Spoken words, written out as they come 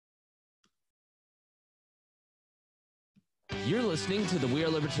You're listening to the We Are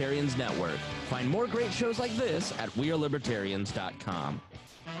Libertarians Network. Find more great shows like this at wearelibertarians.com.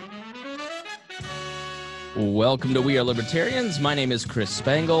 Welcome to We Are Libertarians. My name is Chris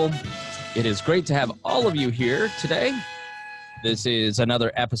Spangle. It is great to have all of you here today. This is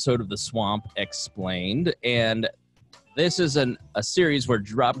another episode of The Swamp Explained, and this is a series where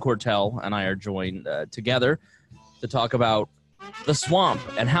Rob Quartel and I are joined together to talk about the swamp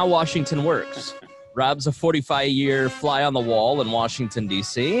and how Washington works. Rob's a 45-year fly on the wall in Washington,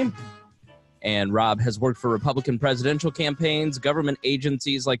 D.C., and Rob has worked for Republican presidential campaigns, government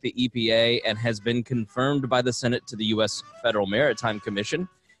agencies like the EPA, and has been confirmed by the Senate to the U.S. Federal Maritime Commission.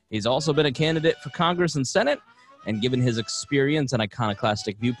 He's also been a candidate for Congress and Senate, and given his experience and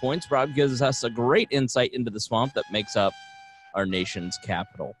iconoclastic viewpoints, Rob gives us a great insight into the swamp that makes up our nation's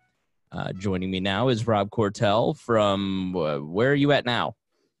capital. Joining me now is Rob Quartel from, where are you at now?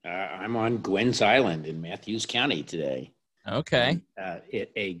 I'm on Gwynn's Island in Matthews County today. Okay.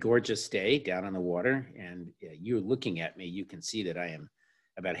 A gorgeous day down on the water, and you're looking at me. You can see that I am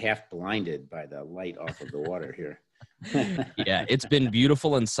about half blinded by the light off of the water here. Yeah, it's been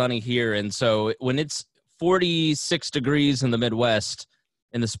beautiful and sunny here, and so when it's 46 degrees in the Midwest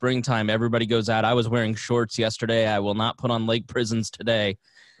in the springtime, everybody goes out. I was wearing shorts yesterday. I will not put on Lake Prisons today.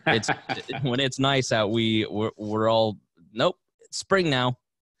 It's when it's nice out, we're all, nope, it's spring now.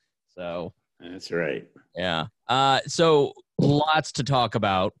 So that's right. Yeah. So lots to talk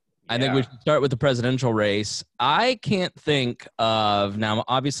about. I think we should start with the presidential race. I can't think of, now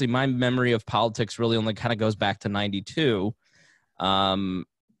obviously my memory of politics really only kind of goes back to 92. Joe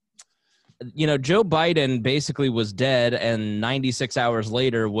Biden basically was dead, and 96 hours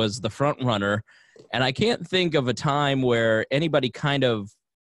later was the front runner. And I can't think of a time where anybody kind of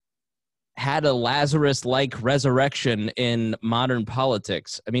had a Lazarus-like resurrection in modern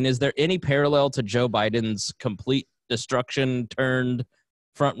politics. I mean, is there any parallel to Joe Biden's complete destruction turned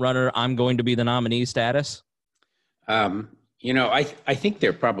front runner, I'm going to be the nominee status? I think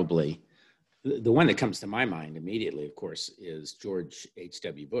they're probably, the one that comes to my mind immediately, of course, is George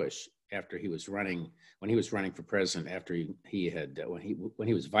H.W. Bush after he was running, when he was running for president, after when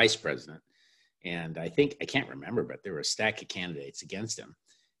he was vice president. And I can't remember, but there were a stack of candidates against him.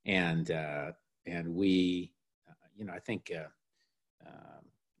 And we, I think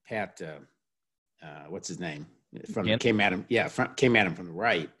Pat, what's his name? Came at him from the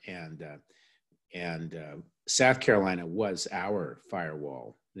right, and South Carolina was our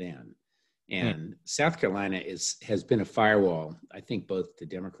firewall then, and South Carolina has been a firewall, I think, both to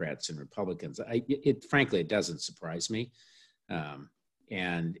Democrats and Republicans. Frankly, it doesn't surprise me,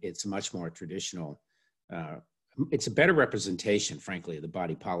 and it's much more traditional. It's a better representation, frankly, of the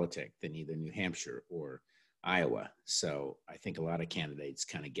body politic than either New Hampshire or Iowa. So I think a lot of candidates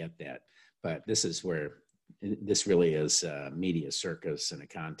kind of get that. But this is where this really is a media circus and a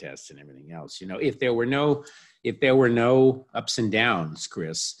contest and everything else. If there were no ups and downs,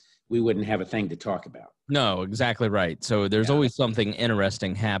 Chris, we wouldn't have a thing to talk about. No, exactly right. So there's always something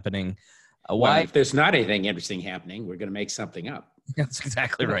interesting happening. If there's not anything interesting happening, we're going to make something up. That's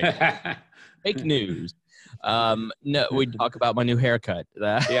exactly right. Fake news. No, we talk about my new haircut.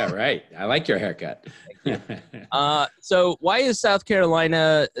 Yeah, right. I like your haircut. So why is South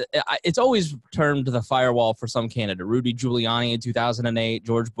Carolina, it's always termed the firewall for some candidate. Rudy Giuliani in 2008,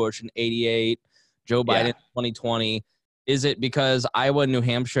 George Bush in 88, Joe Biden in 2020. Is it because Iowa, New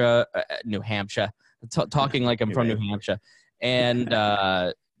Hampshire, talking like I'm from New Hampshire, and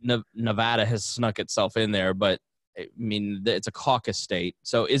Nevada has snuck itself in there, but I mean, it's a caucus state.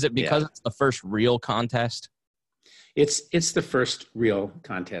 So is it because it's the first real contest? It's the first real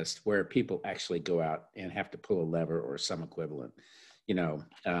contest where people actually go out and have to pull a lever or some equivalent.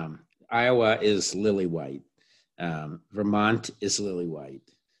 Iowa is lily white. Vermont is lily white.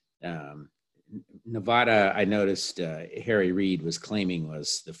 Nevada, I noticed Harry Reid was claiming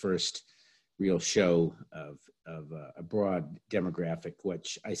was the first real show of a broad demographic,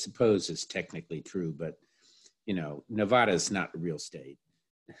 which I suppose is technically true, but Nevada is not a real state.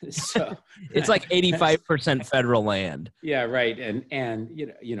 So it's like 85% federal land. Yeah, right. And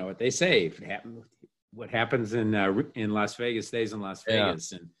you know what they say, what happens in Las Vegas stays in Las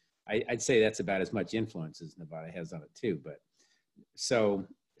Vegas. And I'd say that's about as much influence as Nevada has on it too. But so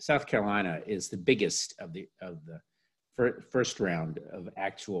South Carolina is the biggest of the first round of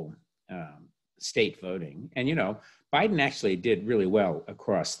actual state voting. And, Biden actually did really well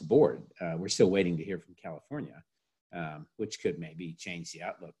across the board. We're still waiting to hear from California, which could maybe change the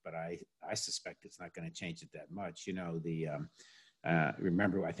outlook, but I suspect it's not going to change it that much.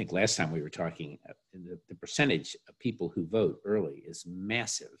 Remember, I think last time we were talking, the percentage of people who vote early is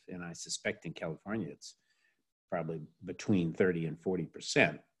massive. And I suspect in California, it's probably between 30 and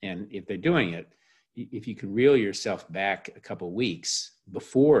 40%. And if they're doing it, if you can reel yourself back a couple of weeks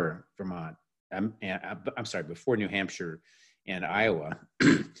before Vermont, before New Hampshire and Iowa,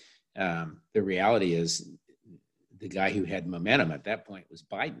 the reality is the guy who had momentum at that point was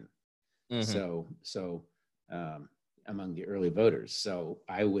Biden. Mm-hmm. So among the early voters. So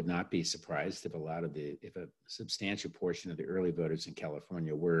I would not be surprised if if a substantial portion of the early voters in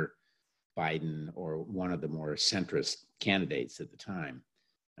California were Biden or one of the more centrist candidates at the time.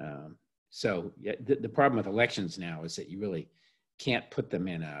 The problem with elections now is that you really can't put them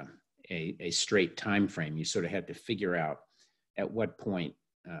in a straight time frame. You sort of have to figure out at what point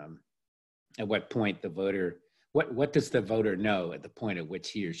the voter, what does the voter know at the point at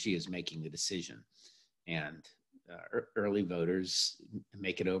which he or she is making the decision. And early voters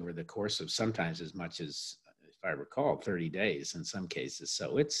make it over the course of sometimes as much as, if I recall, 30 days in some cases.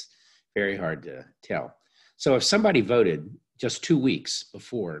 So it's very hard to tell. So if somebody voted just 2 weeks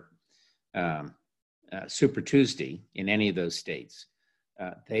before Super Tuesday in any of those states,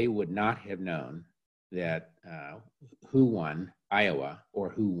 they would not have known that who won Iowa or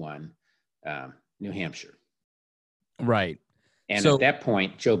who won New Hampshire. Right. And at that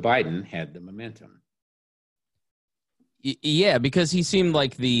point, Joe Biden had the momentum. Yeah, because he seemed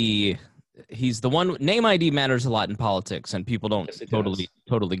like he's the one. Name ID matters a lot in politics, and people don't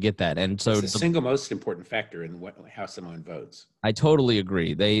totally get that. And so it's the single most important factor in how someone votes. I totally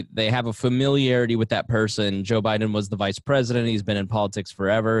agree. They have a familiarity with that person. Joe Biden was the vice president. He's been in politics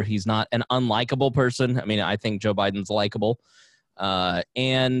forever. He's not an unlikable person. I mean, I think Joe Biden's likable.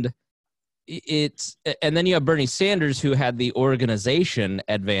 And then you have Bernie Sanders, who had the organization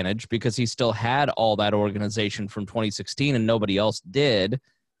advantage because he still had all that organization from 2016 and nobody else did.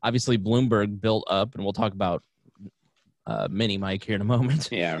 Obviously, Bloomberg built up, and we'll talk about Mini Mike here in a moment.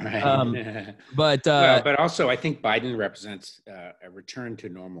 Yeah, right. But also, I think Biden represents a return to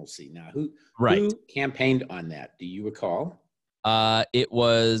normalcy. Now, who campaigned on that? Do you recall?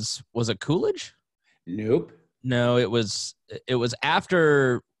 Was it Coolidge? Nope. No, it was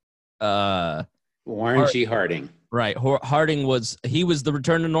after Warren G. Harding. Right. Harding was the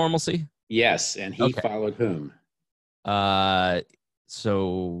return to normalcy? Yes, and he followed whom?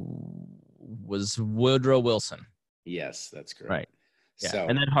 So was Woodrow Wilson. Yes, that's correct. Right. Yeah. So,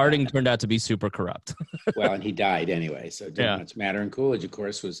 and then Harding turned out to be super corrupt. Well, and he died anyway, so it didn't much matter. And Coolidge, of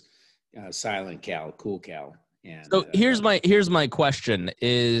course, was Silent Cal, Cool Cal. And so here's my question: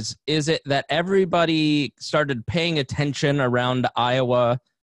 Is it that everybody started paying attention around Iowa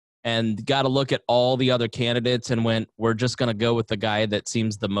and got to look at all the other candidates and went, we're just going to go with the guy that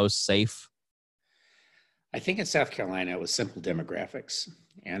seems the most safe? I think in South Carolina, it was simple demographics.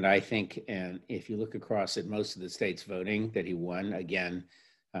 And I think, and if you look across at most of the states voting that he won, again,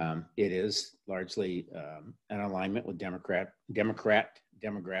 it is largely an alignment with Democrat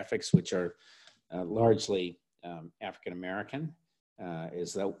demographics, which are largely African-American,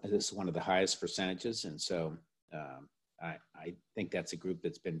 is one of the highest percentages. And so I think that's a group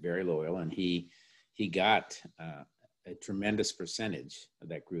that's been very loyal, and he got a tremendous percentage of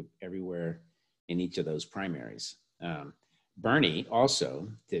that group everywhere in each of those primaries. Bernie also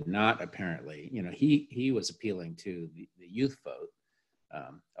did not apparently, he was appealing to the youth vote.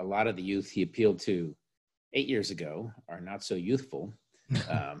 A lot of the youth he appealed to 8 years ago are not so youthful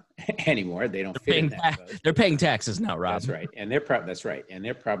anymore. They don't fit in that vote. They're paying taxes now, Rob. That's right. And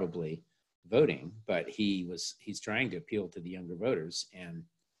they're probably voting, but he's trying to appeal to the younger voters. And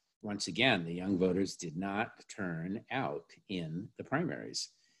once again, the young voters did not turn out in the primaries.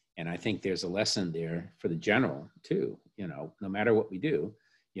 And I think there's a lesson there for the general too. No matter what we do,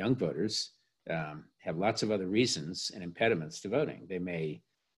 young voters have lots of other reasons and impediments to voting. They may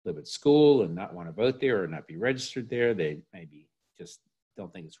live at school and not want to vote there or not be registered there. They maybe just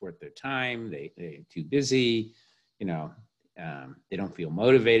don't think it's worth their time. They're too busy. They don't feel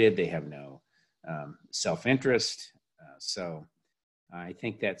motivated. They have no self-interest. So I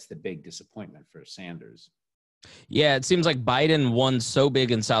think that's the big disappointment for Sanders. Yeah, it seems like Biden won so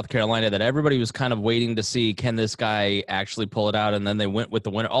big in South Carolina that everybody was kind of waiting to see, can this guy actually pull it out? And then they went with the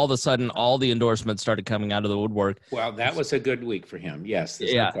winner. All of a sudden, all the endorsements started coming out of the woodwork. Well, that was a good week for him. Yes,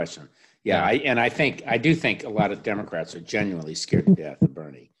 there's no question. Yeah, I do think a lot of Democrats are genuinely scared to death of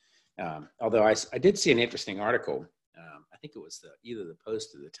Bernie. Although I did see an interesting article. I think it was either the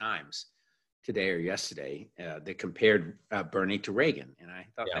Post or the Times today or yesterday that compared Bernie to Reagan. And I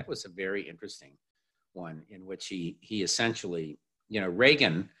thought that was a very interesting one, in which he essentially,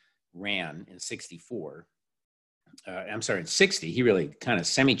 Reagan ran in 64. In 60, he really kind of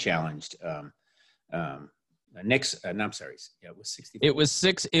semi-challenged Nixon. No, I'm sorry. Yeah, it was 64. It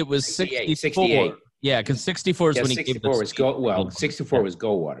was 64. Yeah, because 64 is when he gave 64 was Goldwater. 64 was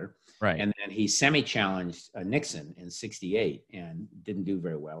Goldwater. Right. And then he semi-challenged Nixon in 68 and didn't do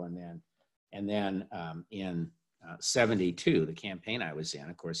very well. And then in 72, the campaign I was in,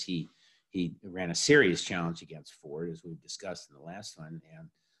 of course, he ran a serious challenge against Ford, as we've discussed in the last one, and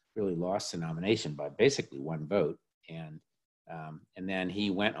really lost the nomination by basically one vote. And then he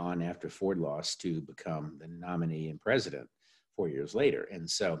went on after Ford lost to become the nominee and president 4 years later. And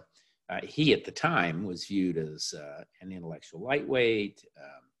so he at the time was viewed as an intellectual lightweight,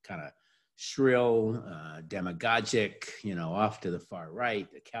 kind of shrill, demagogic, off to the far right,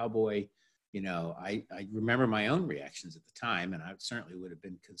 a cowboy. I remember my own reactions at the time, and I certainly would have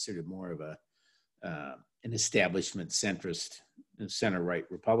been considered more of an establishment centrist, center-right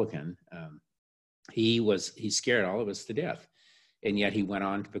Republican. He scared all of us to death, and yet he went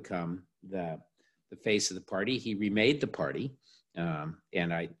on to become the face of the party. He remade the party,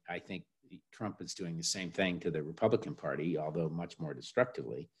 and I think Trump is doing the same thing to the Republican Party, although much more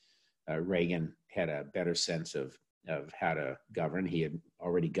destructively. Reagan had a better sense of how to govern. He had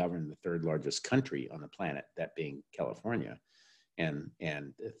already governed the third largest country on the planet, that being California, and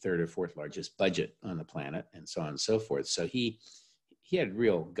the third or fourth largest budget on the planet, and so on and so forth. So he had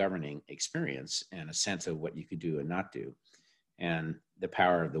real governing experience and a sense of what you could do and not do, and the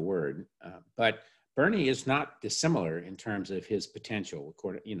power of the word. But Bernie is not dissimilar in terms of his potential,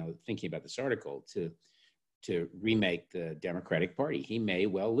 according, thinking about this article, to remake the Democratic Party. He may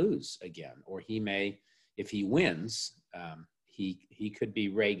well lose again, or he may, if he wins, he could be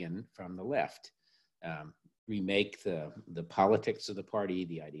Reagan from the left, remake the politics of the party,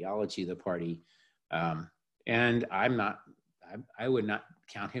 the ideology of the party, and I would not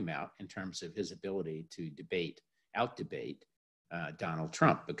count him out in terms of his ability to out-debate Donald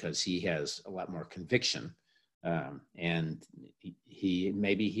Trump, because he has a lot more conviction, and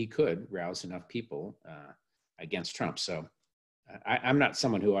he could rouse enough people against Trump. So I'm not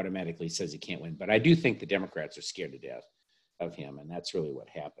someone who automatically says he can't win, but I do think the Democrats are scared to death of him, and that's really what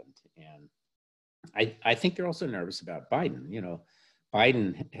happened. And I think they're also nervous about Biden.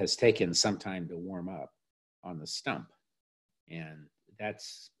 Biden has taken some time to warm up on the stump, and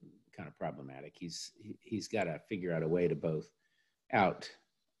that's kind of problematic. He's got to figure out a way to both out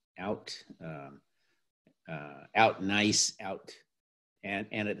nice, and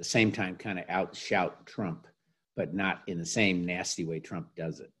at the same time kind of out shout Trump, but not in the same nasty way Trump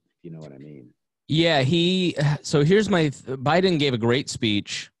does it, if you know what I mean. Yeah, so here's Biden gave a great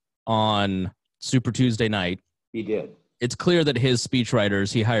speech on Super Tuesday night. He did. It's clear that his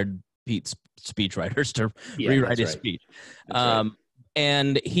speechwriters, he hired Pete's speechwriters to rewrite his speech. Right.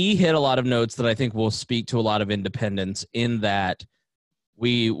 And he hit a lot of notes that I think will speak to a lot of independents, in that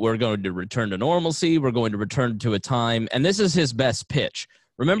we're going to return to normalcy. We're going to return to a time. And this is his best pitch.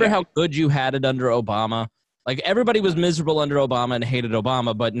 Remember how good you had it under Obama? Like, everybody was miserable under Obama and hated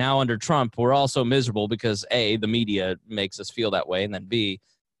Obama, but now under Trump, we're also miserable because A, the media makes us feel that way, and then B,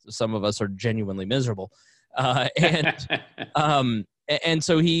 some of us are genuinely miserable. And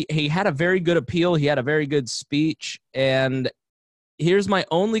so he had a very good appeal. He had a very good speech. And here's my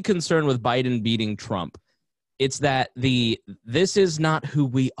only concern with Biden beating Trump. It's that "this is not who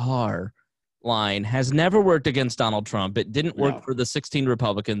we are" line has never worked against Donald Trump. It didn't work for the 16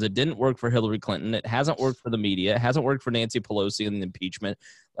 Republicans. It didn't work for Hillary Clinton. It hasn't worked for the media. It hasn't worked for Nancy Pelosi in the impeachment.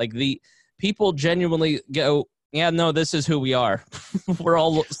 Like, the people genuinely go, yeah, no, this is who we are. We're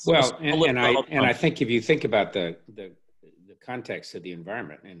all and I think if you think about the context of the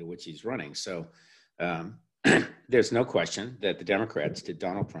environment into which he's running, so there's no question that the Democrats did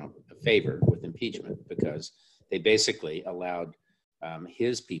Donald Trump a favor with impeachment, because they basically allowed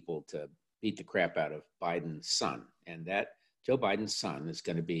his people to beat the crap out of Biden's son, and that Joe Biden's son is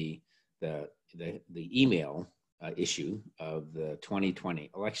going to be the email issue of the 2020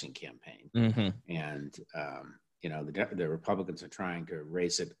 election campaign. Mm-hmm. And the Republicans are trying to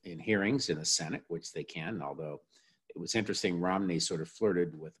raise it in hearings in the Senate, which they can, although it was interesting, Romney sort of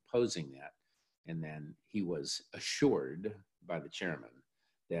flirted with opposing that, and then he was assured by the chairman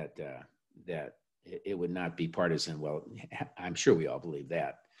that it would not be partisan. Well, I'm sure we all believe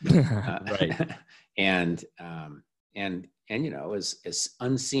that. Right. And as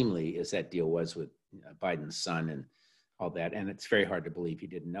unseemly as that deal was with Biden's son and all that, and it's very hard to believe he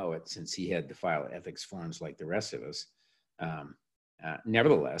didn't know it, since he had to file ethics forms like the rest of us.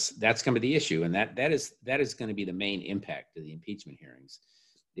 Nevertheless, that's going to be the issue, and that is going to be the main impact of the impeachment hearings,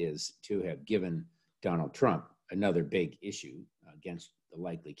 is to have given Donald Trump another big issue against the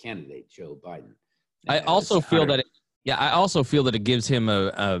likely candidate, Joe Biden. I also feel that it gives him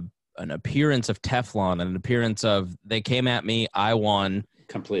an appearance of Teflon, an appearance of, they came at me, I won.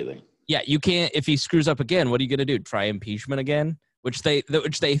 Completely. Yeah, you can't. If he screws up again, what are you going to do? Try impeachment again? Which they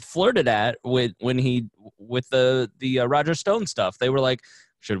flirted at with the Roger Stone stuff. They were like,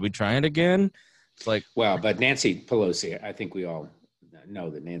 should we try it again? It's like, well, but Nancy Pelosi, I think we all know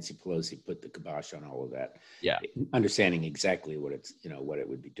that Nancy Pelosi put the kibosh on all of that. yeah, understanding exactly what it's what it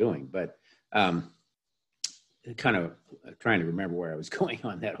would be doing, but kind of trying to remember where I was going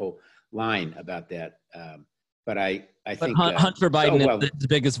on that whole line about that. But I think Hunter Biden, his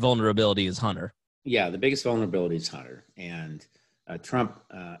biggest vulnerability is Hunter. Yeah, the biggest vulnerability is Hunter, and Trump.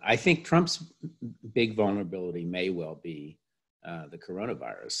 I think Trump's big vulnerability may well be the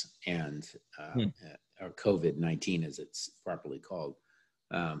coronavirus and or COVID-19, as it's properly called.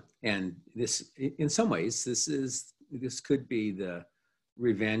 And this, in some ways, this could be the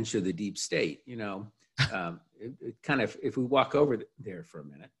revenge of the deep state. It kind of, if we walk over there for a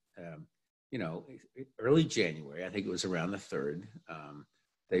minute, early January, I think it was around the 3rd,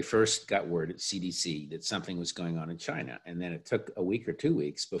 they first got word at CDC that something was going on in China. And then it took a week or 2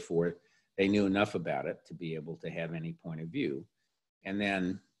 weeks before they knew enough about it to be able to have any point of view. And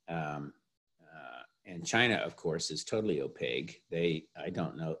then, and China, of course, is totally opaque. I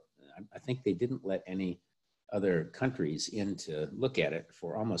don't know, I think they didn't let any other countries in to look at it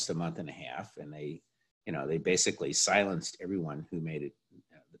for almost a month and a half. And they basically silenced everyone who made it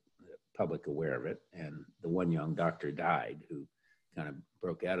the public aware of it. And the one young doctor died who kind of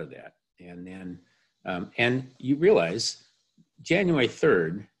broke out of that. And then, and you realize January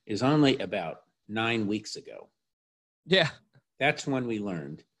 3rd is only about 9 weeks ago. Yeah. That's when we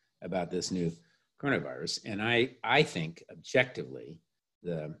learned about this new coronavirus. And I think objectively,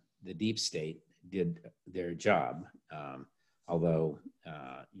 the deep state did their job. Although,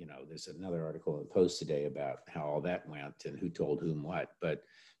 there's another article in the Post today about how all that went and who told whom what. But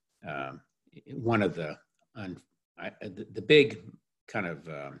one of the big kind of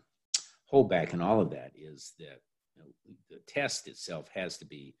holdback in all of that is that the test itself has to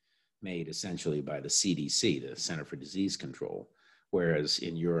be made essentially by the CDC, the Center for Disease Control, whereas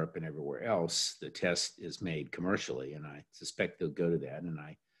in Europe and everywhere else, the test is made commercially, and I suspect they'll go to that. And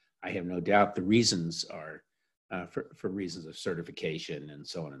I have no doubt the reasons are for reasons of certification and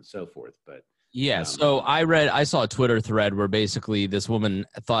so on and so forth. But yeah, so I saw a Twitter thread where basically this woman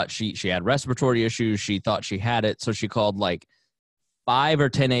thought she had respiratory issues. She thought she had it, so she called like 5 or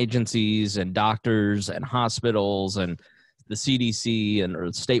 10 agencies and doctors and hospitals and the CDC or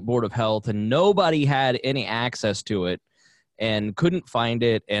the State Board of Health, and nobody had any access to it and couldn't find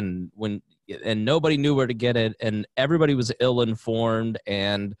it, and nobody knew where to get it, and everybody was ill-informed,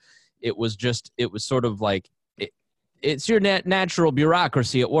 and it was sort of like it's your natural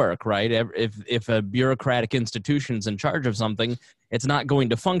bureaucracy at work, right? If a bureaucratic institution's in charge of something, it's not going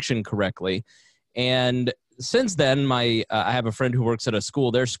to function correctly. And since then, I have a friend who works at a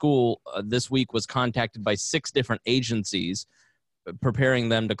school. Their school this week was contacted by 6 different agencies, preparing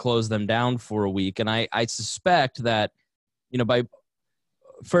them to close them down for a week. And I suspect that, by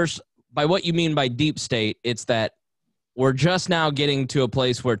what you mean by deep state, it's that we're just now getting to a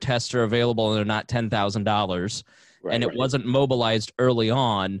place where tests are available and they're not $10,000. Right, and it wasn't mobilized early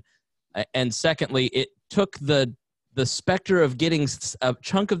on. And secondly, it took the specter of getting a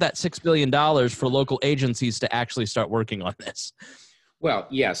chunk of that $6 billion for local agencies to actually start working on this. Well,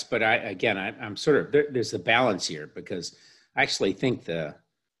 yes, but I'm sort of, there's a balance here, because I actually think the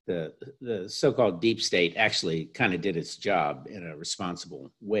so-called deep state actually kind of did its job in a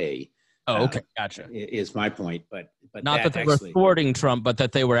responsible way. Oh, okay, gotcha. Is my point, but not that they were thwarting Trump, but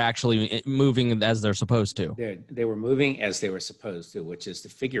that they were actually moving as they're supposed to. They were moving as they were supposed to, which is to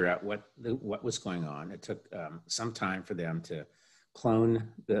figure out what was going on. It took some time for them to clone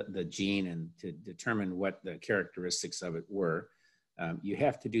the gene and to determine what the characteristics of it were. You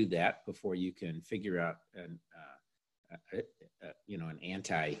have to do that before you can figure out an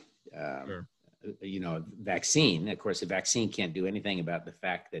anti vaccine. Of course, a vaccine can't do anything about the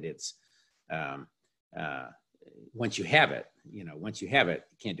fact that it's once you have it, you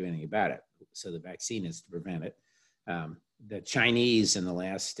can't do anything about it. So the vaccine is to prevent it. The Chinese in the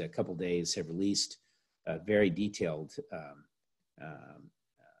last couple of days have released a very detailed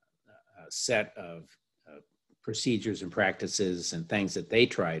set of procedures and practices and things that they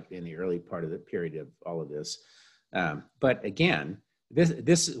tried in the early part of the period of all of this. But again,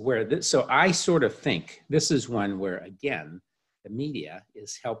 this is where so I sort of think this is one where, again, the media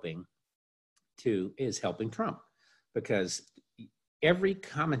is helping Trump, because every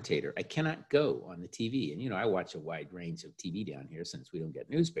commentator, I cannot go on the TV, and I watch a wide range of TV down here since we don't get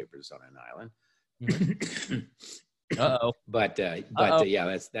newspapers on an island. Uh-oh. But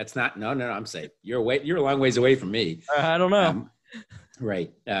yeah, that's not, no, I'm safe. You're a long ways away from me. I don't know.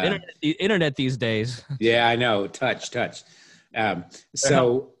 Right. Internet these days. Yeah, I know. Touch. They're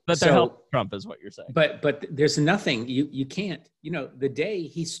helping Trump is what you're saying. But there's nothing you can't. The day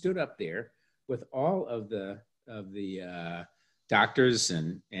he stood up there with all of the doctors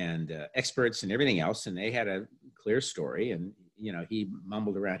and experts and everything else, and they had a clear story, and he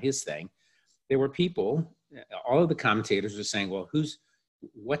mumbled around his thing. There were people. All of the commentators were saying, "Well,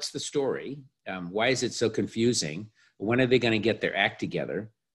 what's the story? Why is it so confusing? When are they going to get their act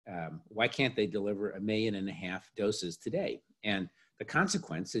together? Why can't they deliver 1.5 million doses today?" And the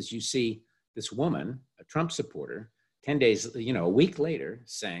consequence is you see this woman, a Trump supporter, 10 days, a week later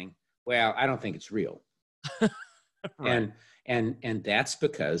saying, "Well, I don't think it's real." Right. And that's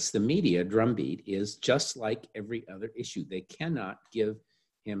because the media drumbeat is just like every other issue. They cannot give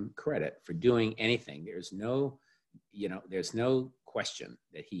him credit for doing anything. There's no question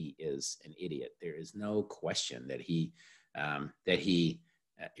that he is an idiot. There is no question that he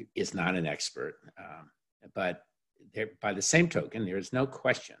is not an expert. But by the same token, there is no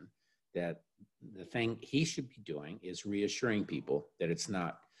question that the thing he should be doing is reassuring people that it's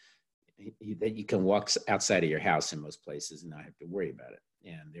not, that you can walk outside of your house in most places and not have to worry about it.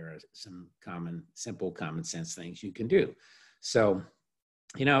 And there are some simple common sense things you can do. So,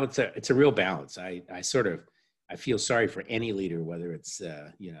 it's a real balance. I feel sorry for any leader, whether it's,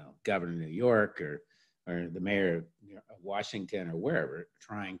 governor of New York or the mayor of Washington or wherever,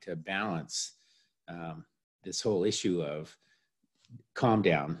 trying to balance this whole issue of calm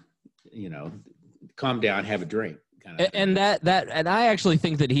down, have a drink. And I actually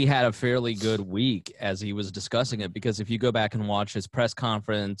think that he had a fairly good week as he was discussing it, because if you go back and watch his press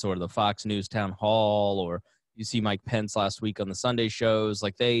conference or the Fox News town hall, or you see Mike Pence last week on the Sunday shows,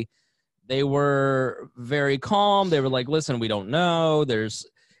 like they were very calm. They were like, listen, we don't know.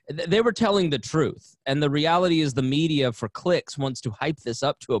 They were telling the truth. And the reality is the media for clicks wants to hype this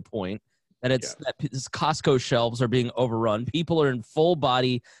up to a point that that Costco shelves are being overrun. People are in full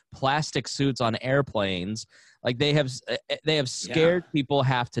body plastic suits on airplanes. Like they have scared people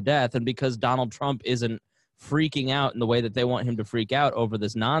half to death. And because Donald Trump isn't freaking out in the way that they want him to freak out over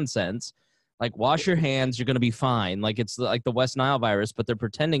this nonsense, like, wash your hands, you're going to be fine. Like, it's like the West Nile virus, but they're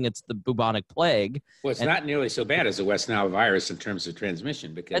pretending it's the bubonic plague. Well, it's not nearly so bad as the West Nile virus in terms of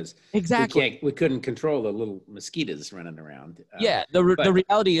transmission, because we couldn't control the little mosquitoes running around. The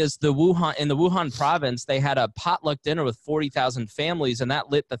reality is in the Wuhan province, they had a potluck dinner with 40,000 families, and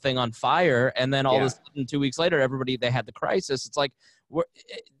that lit the thing on fire. And then all of a sudden, 2 weeks later, they had the crisis. It's like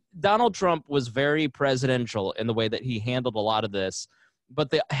Donald Trump was very presidential in the way that he handled a lot of this. But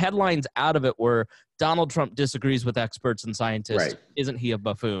the headlines out of it were Donald Trump disagrees with experts and scientists. Right. Isn't he a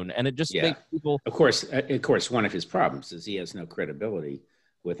buffoon? And it just makes people. Of course, one of his problems is he has no credibility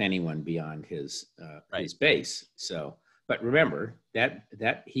with anyone beyond his base. So, but remember that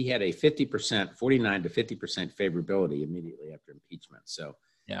he had a 49 to 50% favorability immediately after impeachment. So,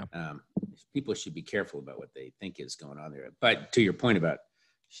 people should be careful about what they think is going on there. But to your point about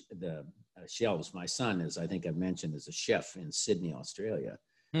the shelves, my son I think I've mentioned, is a chef in Sydney, Australia.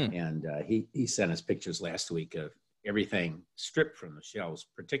 And he sent us pictures last week of everything stripped from the shelves,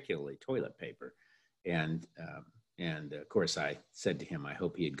 particularly toilet paper. And of course I said to him, I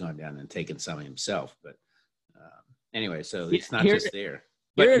hope he had gone down and taken some himself. But anyway, so it's not just there.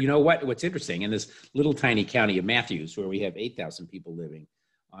 But you know what's interesting, in this little tiny county of Matthews, where we have 8,000 people living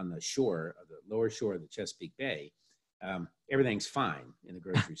on the lower shore of the Chesapeake Bay, everything's fine in the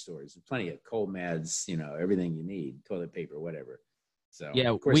grocery stores. There's plenty of cold meds, everything you need, toilet paper, whatever. So,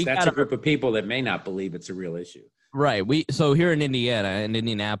 of course, that's a group of people that may not believe it's a real issue. Right. So here in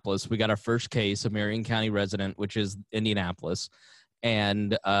Indianapolis, we got our first case, a Marion County resident, which is Indianapolis.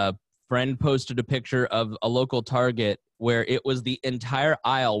 And a friend posted a picture of a local Target where it was the entire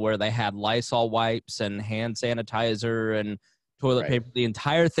aisle where they had Lysol wipes and hand sanitizer and toilet paper. The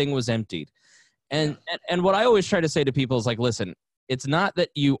entire thing was emptied. And what I always try to say to people is like, listen, it's not that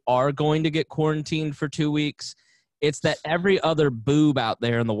you are going to get quarantined for 2 weeks. It's that every other boob out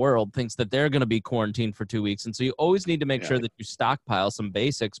there in the world thinks that they're going to be quarantined for 2 weeks. And so you always need to make sure that you stockpile some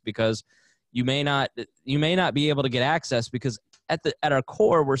basics, because you may not be able to get access, because at our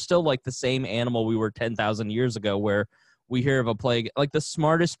core, we're still like the same animal we were 10,000 years ago, where we hear of a plague. Like, the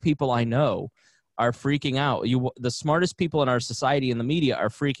smartest people I know are freaking out. The smartest people in our society and the media are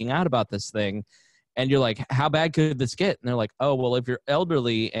freaking out about this thing. And you're like, how bad could this get? And they're like, oh, well, if you're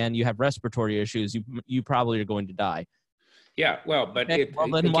elderly and you have respiratory issues, you probably are going to die. Yeah, well, but then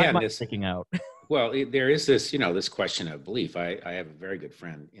why am I freaking out? Well, there is this, this question of belief. I have a very good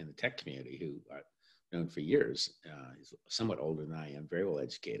friend in the tech community who I've known for years. He's somewhat older than I am, very well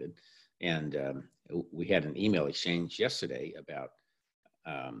educated. And we had an email exchange yesterday about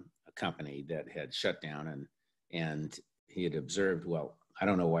a company that had shut down, and he had observed, well, I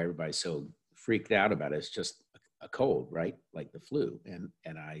don't know why everybody's so freaked out about it. It's just a cold, right? Like the flu. And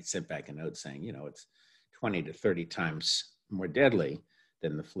I sent back a note saying, it's 20 to 30 times more deadly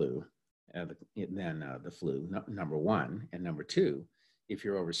than the flu, number one. And number two, if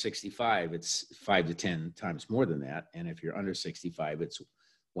you're over 65, it's 5 to 10 times more than that. And if you're under 65, it's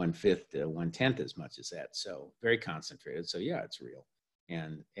 1/5 to 1/10 as much as that. So very concentrated. So yeah, it's real.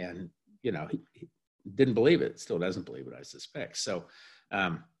 And he didn't believe it. Still doesn't believe it, I suspect. So,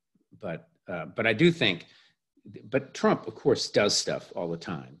 but I do think, but Trump, of course, does stuff all the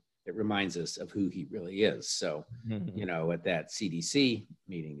time. It reminds us of who he really is. So, at that CDC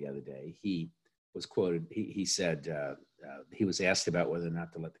meeting the other day, he was quoted. He said he was asked about whether or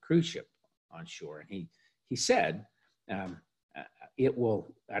not to let the cruise ship on shore, and he said, "It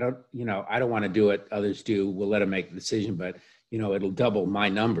will. I don't want to do it. Others do. We'll let them make the decision, but it'll double my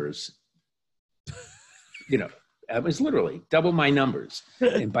numbers." It was literally double my numbers,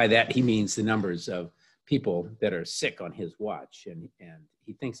 and by that he means the numbers of people that are sick on his watch, and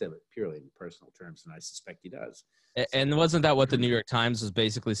he thinks of it purely in personal terms, and I suspect he does. And wasn't that what the New York Times was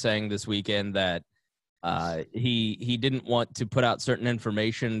basically saying this weekend, that he didn't want to put out certain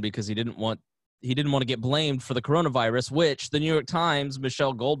information because he didn't want to get blamed for the coronavirus, which the New York Times,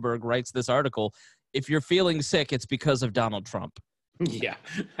 Michelle Goldberg, writes this article, if you're feeling sick, it's because of Donald Trump. Yeah.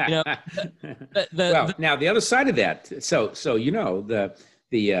 Well, now the other side of that. So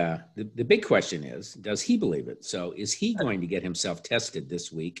the big question is, does he believe it? So is he going to get himself tested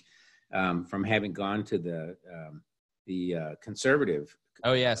this week from having gone to the conservative?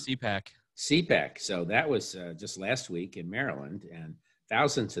 Oh yeah, CPAC. So that was just last week in Maryland, and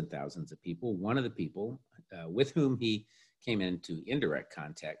thousands and thousands of people. One of the people with whom he came into indirect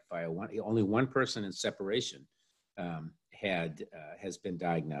contact via only one person in separation has been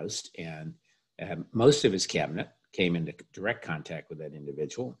diagnosed, and most of his cabinet came into direct contact with that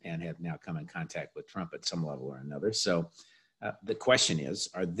individual and have now come in contact with Trump at some level or another. So the question is,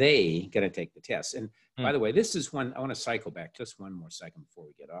 are they going to take the test? And by the way, this is one, I want to cycle back just one more second before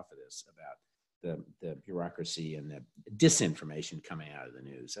we get off of this about the bureaucracy and the disinformation coming out of the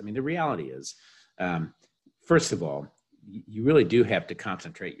news. I mean, the reality is, first of all, you really do have to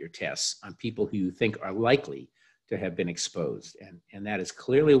concentrate your tests on people who you think are likely to have been exposed. And that is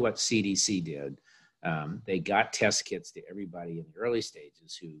clearly what CDC did. They got test kits to everybody in the early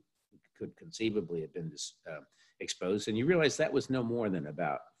stages who could conceivably have been exposed. And you realize that was no more than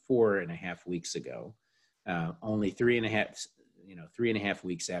about 4.5 weeks ago, only 3.5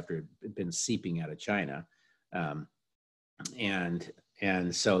 weeks after it had been seeping out of China. And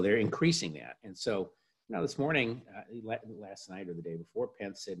so they're increasing that. And so, this morning, last night or the day before,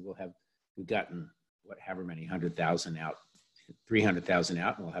 Pence said, we've gotten however many 100,000 out, 300,000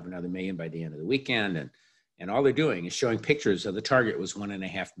 out, and we'll have another million by the end of the weekend. And all they're doing is showing pictures of the target was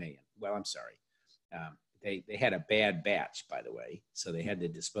 1.5 million. Well, I'm sorry. They had a bad batch, by the way, so they had to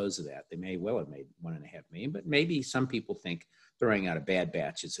dispose of that. They may well have made 1.5 million, but maybe some people think throwing out a bad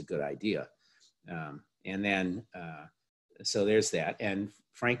batch is a good idea. And then, so there's that. And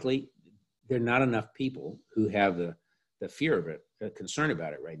frankly, there are not enough people who have the fear of it, concern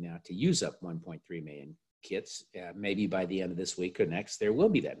about it right now to use up 1.3 million kits. Maybe by the end of this week or next, there will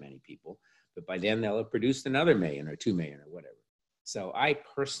be that many people, but by then they'll have produced another million or 2 million or whatever. So I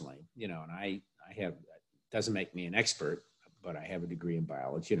personally, and I have, doesn't make me an expert, but I have a degree in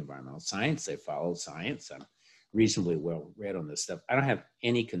biology and environmental science. I follow science. I'm reasonably well read on this stuff. I don't have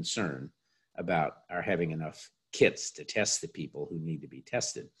any concern about our having enough kits to test the people who need to be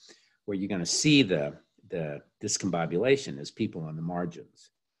tested. Where you're going to see the discombobulation is people on the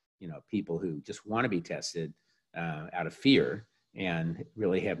margins, people who just want to be tested out of fear and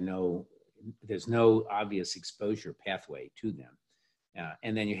really there's no obvious exposure pathway to them.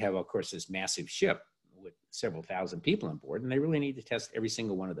 And then you have, of course, this massive ship with several thousand people on board, and they really need to test every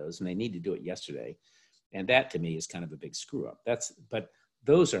single one of those, and they need to do it yesterday. And that to me is kind of a big screw up. But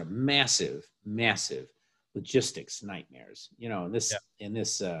those are massive, massive logistics nightmares,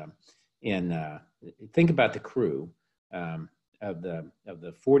 think about the crew of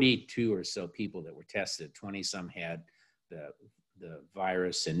the 42 or so people that were tested. 20 some had the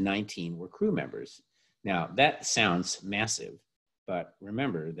virus, and 19 were crew members. Now that sounds massive, but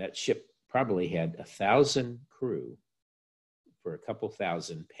remember that ship probably had 1,000 crew for a couple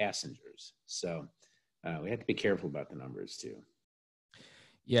thousand passengers. So we have to be careful about the numbers too.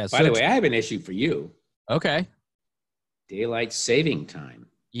 Yeah. By the way, I have an issue for you. Okay. Daylight saving time.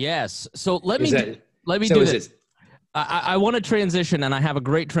 Yes. So let me do this. I want to transition, and I have a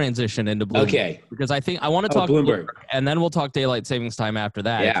great transition into Bloomberg. Okay. Because I want to talk Bloomberg, and then we'll talk daylight savings time after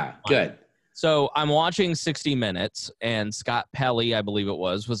that. Yeah, good. So I'm watching 60 Minutes, and Scott Pelley, I believe it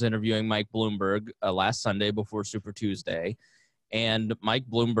was interviewing Mike Bloomberg last Sunday before Super Tuesday. And Mike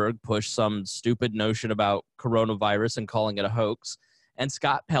Bloomberg pushed some stupid notion about coronavirus and calling it a hoax. And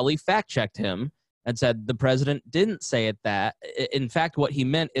Scott Pelley fact-checked him and said the president didn't say it that. In fact, what he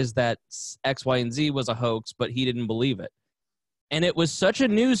meant is that X, Y, and Z was a hoax, but he didn't believe it. And it was such a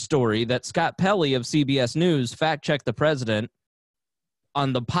news story that Scott Pelley of CBS News fact-checked the president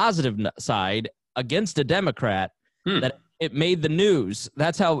on the positive side against a Democrat that it made the news.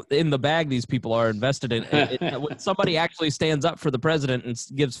 That's how in the bag these people are invested in. When somebody actually stands up for the president and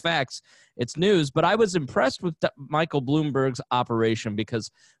gives facts, it's news. But I was impressed with Michael Bloomberg's operation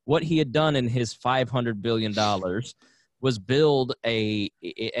because what he had done in his $500 billion was build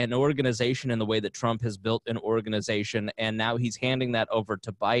an organization in the way that Trump has built an organization, and now he's handing that over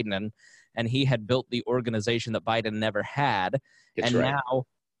to Biden, and he had built the organization that Biden never had. That's right. Now,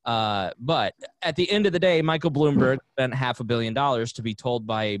 but at the end of the day, Michael Bloomberg spent $500 million to be told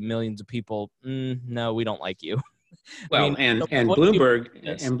by millions of people, no, we don't like you. Well, and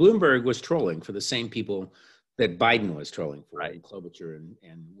Bloomberg was trolling for the same people that Biden was trolling for, right? And Klobuchar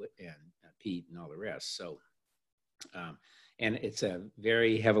and Pete and all the rest. So, and it's a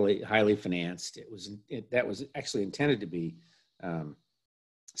very highly financed. That was actually intended to be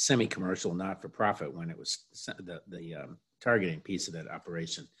semi-commercial, not for profit when it was the targeting piece of that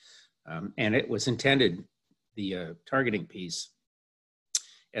operation. And it was intended, the targeting piece,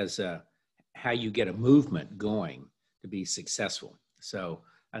 as how you get a movement going to be successful. So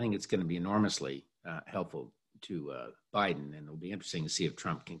I think it's going to be enormously helpful to Biden, and it'll be interesting to see if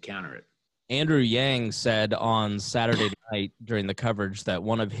Trump can counter it. Andrew Yang said on Saturday night during the coverage that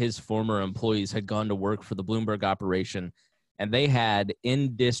one of his former employees had gone to work for the Bloomberg operation, and they had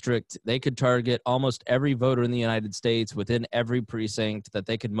in district, they could target almost every voter in the United States within every precinct that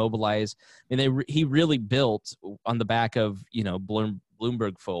they could mobilize. I mean, he really built on the back of,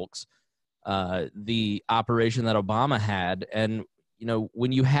 Bloomberg folks, the operation that Obama had. And,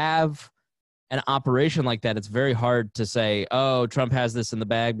 when you have an operation like that, it's very hard to say, oh, Trump has this in the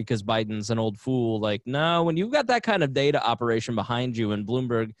bag because Biden's an old fool. Like, no, when you've got that kind of data operation behind you, and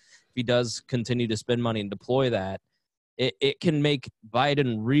Bloomberg, if he does continue to spend money and deploy that, it can make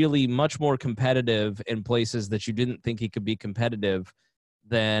Biden really much more competitive in places that you didn't think he could be competitive.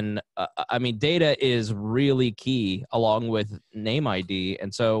 Then, data is really key along with name ID.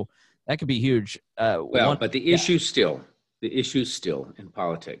 And so that could be huge. But the issue still in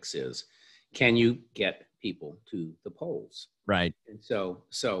politics is, can you get people to the polls? Right. And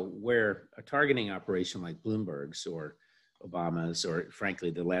so where a targeting operation like Bloomberg's or Obama's, or frankly,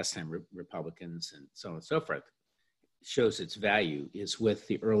 the last time Republicans and so on and so forth, shows its value is with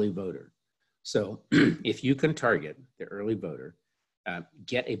the early voter. So if you can target the early voter,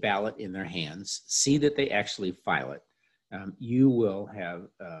 get a ballot in their hands, see that they actually file it, you will have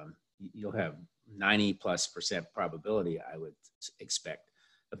you'll have 90+% probability, I would expect,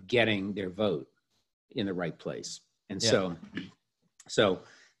 of getting their vote in the right place. And so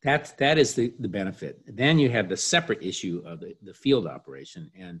that is the benefit. Then you have the separate issue of the field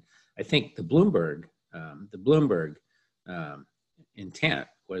operation. And I think the Bloomberg intent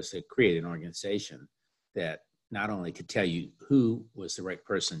was to create an organization that not only could tell you who was the right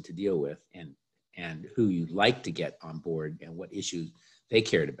person to deal with and who you'd like to get on board and what issues they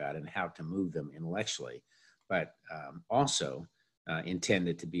cared about and how to move them intellectually, but also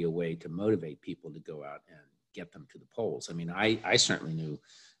intended to be a way to motivate people to go out and get them to the polls. I mean, I certainly knew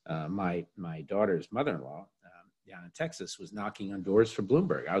my daughter's mother-in-law down in Texas was knocking on doors for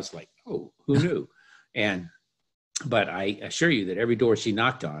Bloomberg. I was like, oh, who knew? But I assure you that every door she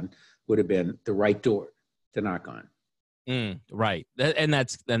knocked on would have been the right door to knock on. Right. And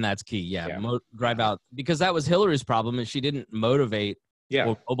that's key. Yeah. Drive out, because that was Hillary's problem, is she didn't motivate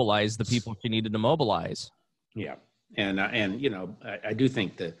or mobilize the people she needed to mobilize. Yeah. And I do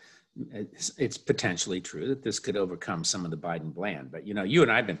think that it's potentially true that this could overcome some of the Biden bland. But, you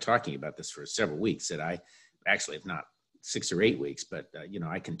and I have been talking about this for several weeks, that I actually, if not 6 or 8 weeks, but,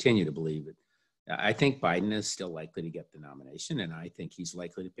 I continue to believe it. I think Biden is still likely to get the nomination, and I think he's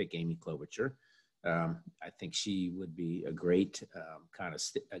likely to pick Amy Klobuchar. I think she would be a great kind of,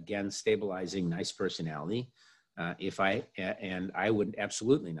 stabilizing, nice personality. And I would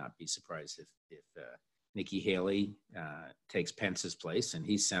absolutely not be surprised if Nikki Haley takes Pence's place, and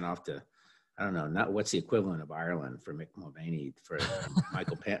he's sent off to, I don't know, not what's the equivalent of Ireland for Mick Mulvaney, for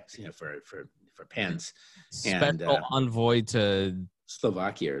Michael Pence, for Pence, Special envoy to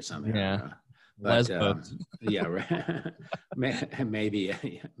Slovakia or something. Yeah. but Lesbos. yeah, right. Maybe,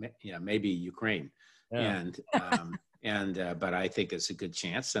 yeah, maybe Ukraine, Yeah. but I think it's a good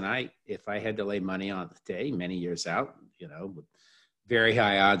chance. And if I had to lay money on it today, many years out, with very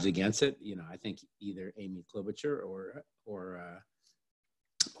high odds against it, I think either Amy Klobuchar or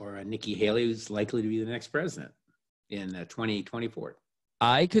Nikki Haley is likely to be the next president in 2024.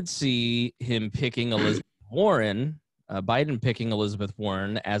 I could see him picking Elizabeth Warren, Biden picking Elizabeth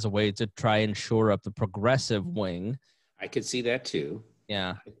Warren as a way to try and shore up the progressive wing. I could see that too.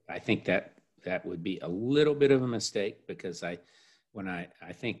 Yeah. I think that would be a little bit of a mistake because I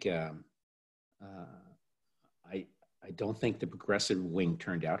don't think the progressive wing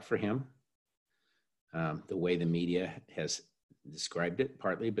turned out for him the way the media has described it,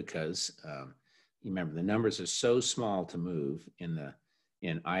 partly because you remember the numbers are so small to move in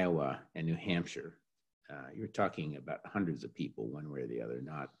Iowa and New Hampshire. You're talking about hundreds of people one way or the other,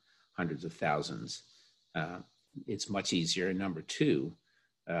 not hundreds of thousands. It's much easier. And number two,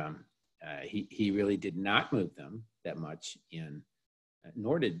 he really did not move them that much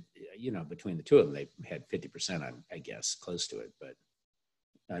nor did, between the two of them, they had 50%, I guess, close to it. But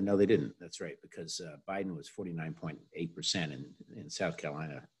no, they didn't. That's right, because Biden was 49.8% in South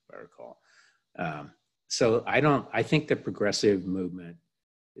Carolina, if I recall. So I think the progressive movement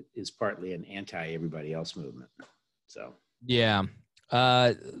is partly an anti-everybody else movement. So yeah.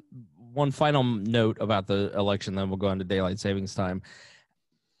 One final note about the election, then we'll go on to daylight savings time.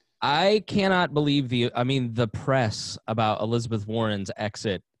 I cannot believe the press about Elizabeth Warren's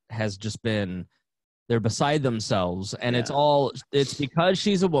exit has just been, they're beside themselves. And it's because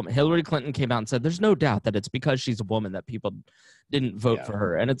she's a woman. Hillary Clinton came out and said, there's no doubt that it's because she's a woman that people didn't vote for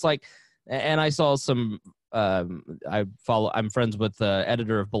her. And it's like, and I saw some, I'm friends with the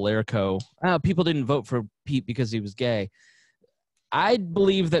editor of Belerico. People didn't vote for Pete because he was gay. I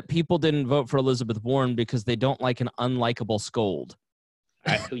believe that people didn't vote for Elizabeth Warren because they don't like an unlikable scold.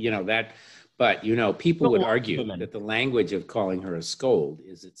 People would argue that the language of calling her a scold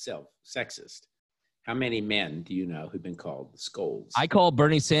is itself sexist. How many men do you know who've been called scolds? I call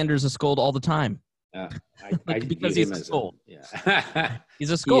Bernie Sanders a scold all the time. Because he's a scold.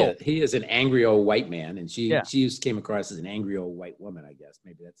 He's a scold. He is an angry old white man, and she came across as an angry old white woman, I guess.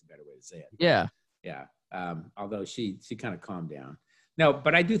 Maybe that's a better way to say it. Yeah. Yeah. Although she kind of calmed down. No,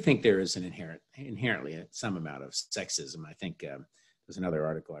 but I do think there is an inherently some amount of sexism. I think there's another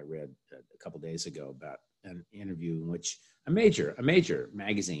article I read a couple of days ago about an interview in which a major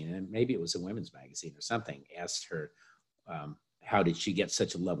magazine, and maybe it was a women's magazine or something, asked her, how did she get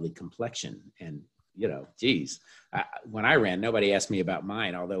such a lovely complexion? And, when I ran, nobody asked me about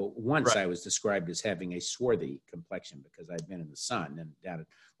mine, although once I was described as having a swarthy complexion because I'd been in the sun and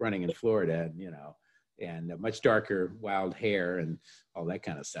running in Florida, and much darker wild hair and all that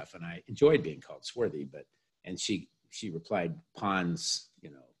kind of stuff. And I enjoyed being called swarthy, and she replied, Pond's,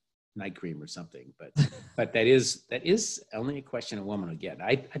 night cream or something. But that is only a question a woman will get.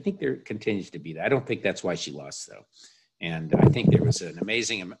 I think there continues to be that. I don't think that's why she lost, though. And I think there was an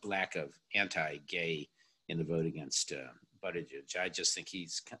amazing lack of anti-gay in the vote against Buttigieg. I just think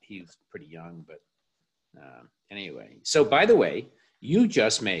he's pretty young. But anyway, so by the way, you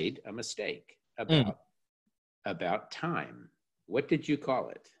just made a mistake about time. What did you call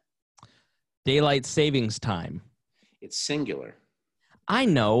it? Daylight savings time. It's singular. I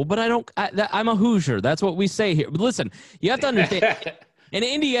know, but I'm a Hoosier. That's what we say here. But listen, you have to understand, in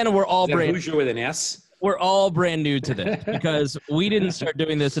Indiana, we're all brand Hoosier with an S. We're all brand new to this because we didn't start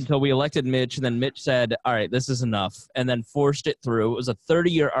doing this until we elected Mitch. And then Mitch said, all right, this is enough. And then forced it through. It was a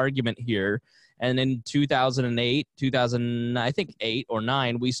 30-year argument here. And in 2008, 8 or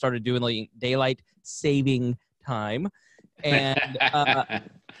 9, we started doing like daylight saving time. And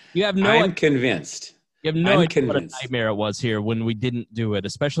you have no I'm convinced. You have no idea what a nightmare it was here when we didn't do it,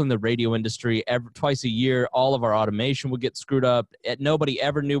 especially in the radio industry. Twice a year, all of our automation would get screwed up. Nobody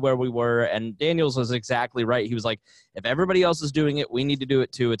ever knew where we were. And Daniels was exactly right. He was like, if everybody else is doing it, we need to do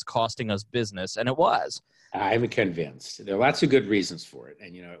it too. It's costing us business. And it was. I'm convinced. There are lots of good reasons for it.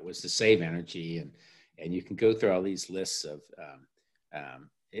 And, it was to save energy. And you can go through all these lists of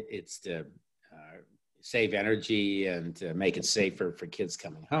it's to save energy and to make it safer for kids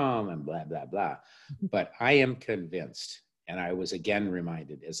coming home and blah, blah, blah. But I am convinced, and I was again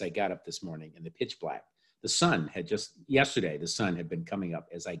reminded as I got up this morning in the pitch black, yesterday, the sun had been coming up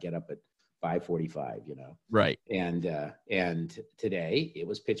as I get up at 5:45, Right. And today it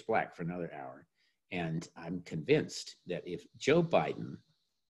was pitch black for another hour. And I'm convinced that if Joe Biden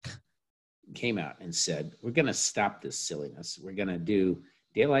came out and said, we're going to stop this silliness, we're going to do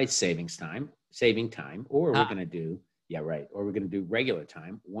daylight saving time, or we're going to do, Yeah, right. Or we're going to do regular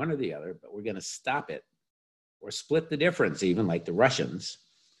time, one or the other, but we're going to stop it or split the difference, even like the Russians.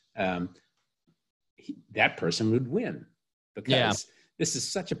 That person would win because this is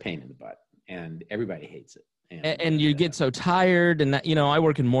such a pain in the butt and everybody hates it. And you get so tired, and that, I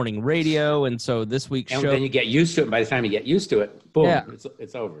work in morning radio, and so this week's show. And then you get used to it. And by the time you get used to it, boom,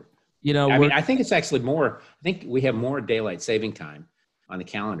 it's over. I think it's actually more. I think we have more daylight saving time on the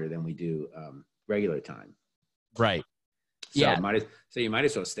calendar than we do regular time. Right. So you might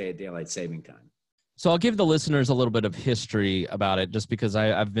as well stay at daylight saving time. So I'll give the listeners a little bit of history about it, just because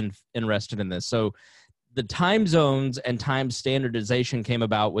I've been interested in this. So the time zones and time standardization came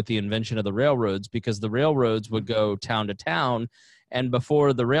about with the invention of the railroads, because the railroads would go town to town. And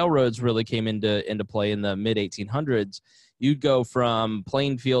before the railroads really came into play in the mid 1800s, you'd go from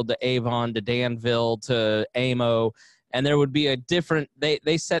Plainfield to Avon to Danville to Amo, and there would be a different,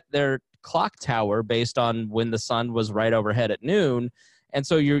 they set their clock tower based on when the sun was right overhead at noon. And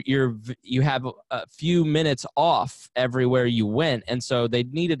so you have a few minutes off everywhere you went. And so they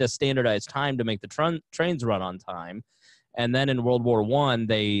needed a standardized time to make the trains run on time. And then in World War I,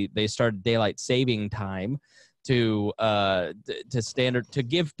 they started daylight saving time to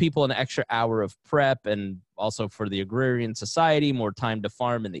give people an extra hour of prep, and also for the agrarian society, more time to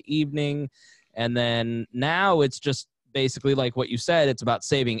farm in the evening. And then now it's just basically like what you said, it's about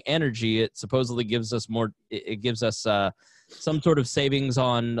saving energy. It supposedly gives us some sort of savings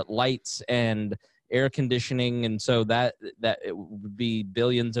on lights and air conditioning, and so that it would be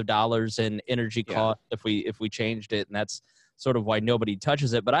billions of dollars in energy cost if we changed it, and that's sort of why nobody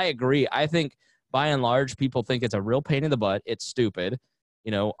touches it. But I agree. I think by and large, people think it's a real pain in the butt. It's stupid.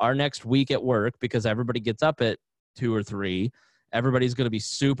 Our next week at work, because everybody gets up at 2 or 3, everybody's going to be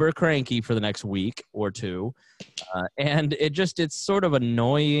super cranky for the next week or two. And it's sort of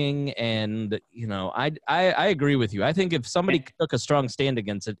annoying. And, I agree with you. I think if somebody took a strong stand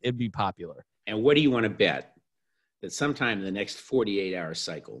against it, it'd be popular. And what do you want to bet? That sometime in the next 48-hour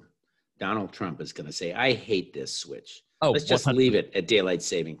cycle, Donald Trump is going to say, I hate this switch. Let's just 100%. Leave it at daylight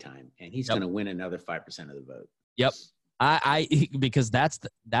saving time. And he's going to win another 5% of the vote. Yep. Because that's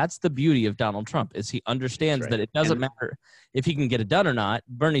the beauty of Donald Trump, is he understands that it doesn't matter if he can get it done or not.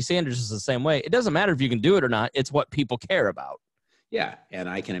 Bernie Sanders is the same way. It doesn't matter if you can do it or not. It's what people care about. Yeah, and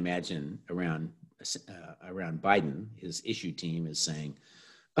I can imagine around Biden, his issue team is saying,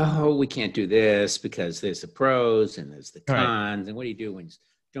 "Oh, we can't do this because there's the pros and there's the cons, and what do you do when you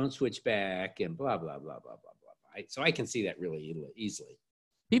don't switch back and blah blah blah blah blah blah." So I can see that really easily.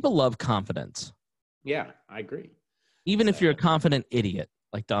 People love confidence. Yeah, I agree. Even if you're a confident idiot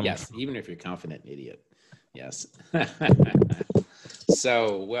like Donald Trump. Yes, even if you're a confident idiot. Yes.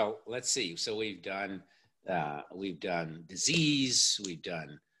 So, well, let's see. So we've done disease, we've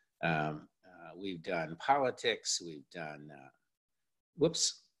done politics, we've done.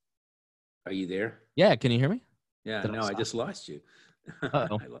 Whoops. Are you there? Yeah. Can you hear me? Yeah. No, I just lost you.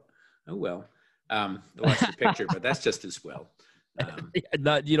 Oh well. I lost your picture, but that's just as well.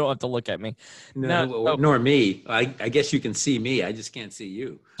 You don't have to look at me. Nor me. I guess you can see me. I just can't see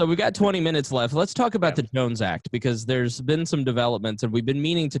you. So we got 20 minutes left. Let's talk about the Jones Act, because there's been some developments, and we've been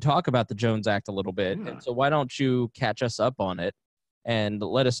meaning to talk about the Jones Act a little bit. And so why don't you catch us up on it and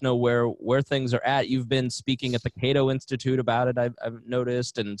let us know where things are at? You've been speaking at the Cato Institute about it, I've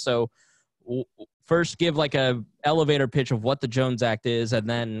noticed. And so first give like a elevator pitch of what the Jones Act is, and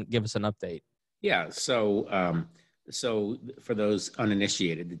then give us an update. Yeah. So for those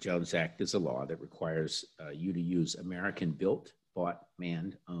uninitiated, the Jones Act is a law that requires you to use American-built, bought,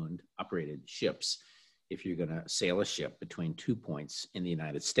 manned, owned, operated ships if you're going to sail a ship between 2 points in the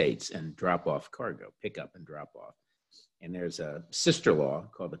United States and drop off cargo, pick up and drop off. And there's a sister law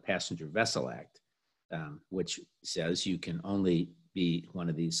called the Passenger Vessel Act, which says you can only be one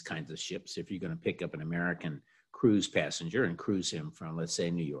of these kinds of ships if you're going to pick up an American cruise passenger and cruise him from, let's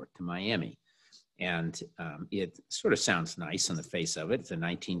say, New York to Miami. And it sort of sounds nice on the face of it. It's a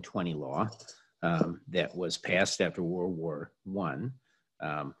 1920 law that was passed after World War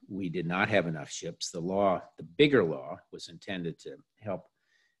I. We did not have enough ships. The bigger law, was intended to help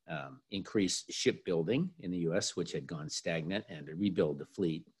increase shipbuilding in the U.S., which had gone stagnant, and to rebuild the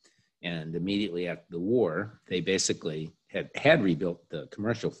fleet. And immediately after the war, they basically had rebuilt the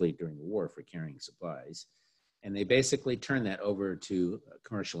commercial fleet during the war for carrying supplies. And they basically turned that over to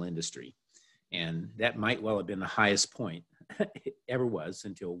commercial industry. And that might well have been the highest point it ever was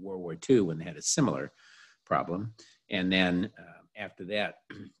until World War II, when they had a similar problem. And then after that,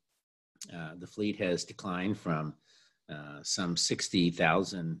 the fleet has declined from some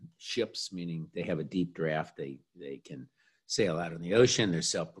 60,000 ships, meaning they have a deep draft. They can sail out in the ocean. They're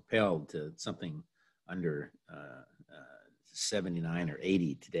self-propelled, to something under 79 or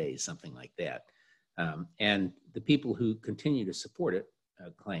 80 today, something like that. And the people who continue to support it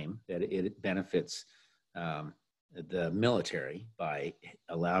claim that it benefits the military by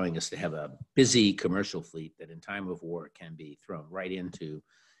allowing us to have a busy commercial fleet that in time of war can be thrown right into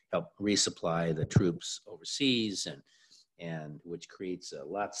help resupply the troops overseas, and which creates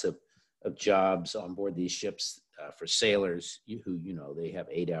lots of jobs on board these ships for sailors who, they have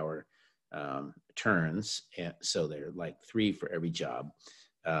 8-hour turns, and so they're like 3 for every job.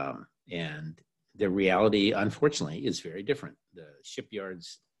 And the reality, unfortunately, is very different. The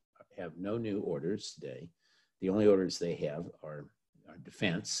shipyards have no new orders today. The only orders they have are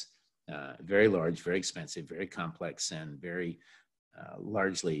defense, very large, very expensive, very complex, and very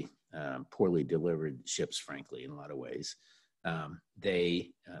largely poorly delivered ships, frankly, in a lot of ways.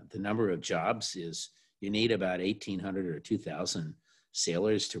 The number of jobs is, you need about 1,800 or 2,000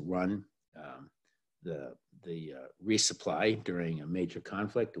 sailors to run the resupply during a major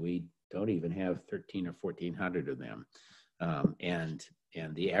conflict. We don't even have 1,300 or 1,400 of them.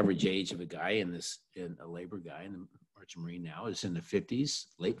 And the average age of a guy a labor guy in the Merchant Marine now is in the 50s,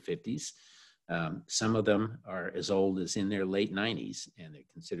 late 50s. Some of them are as old as in their late 90s, and they're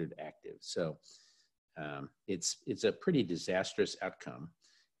considered active. So it's a pretty disastrous outcome.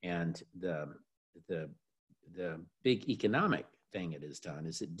 And the big economic thing it has done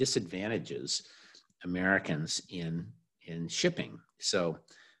is it disadvantages Americans in shipping. So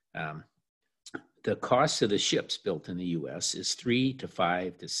the cost of the ships built in the U.S. is 3 to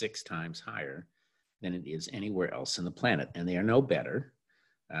 5 to 6 times higher than it is anywhere else on the planet. And they are no better,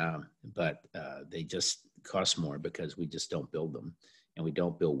 but they just cost more because we just don't build them, and we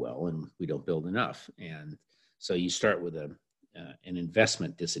don't build well, and we don't build enough. And so you start with an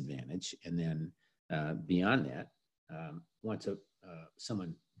investment disadvantage, and then beyond that, once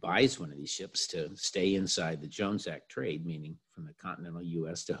someone buys one of these ships to stay inside the Jones Act trade, meaning from the continental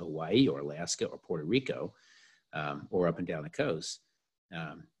U.S. to Hawaii or Alaska or Puerto Rico, or up and down the coast,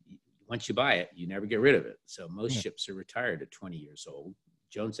 once you buy it, you never get rid of it. So most ships are retired at 20 years old.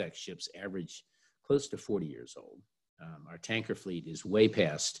 Jones Act ships average close to 40 years old. Our tanker fleet is way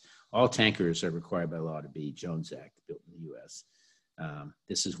past. All tankers are required by law to be Jones Act built in the U.S.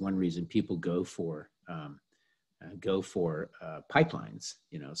 This is one reason people go for pipelines,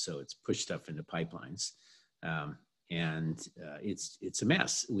 so it's push stuff into pipelines. And it's a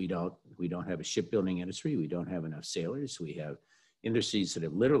mess. We don't have a shipbuilding industry. We don't have enough sailors. We have industries that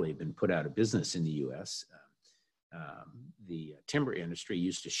have literally been put out of business in the U.S. The timber industry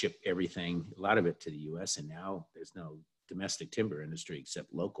used to ship everything, a lot of it, to the U.S., and now there's no domestic timber industry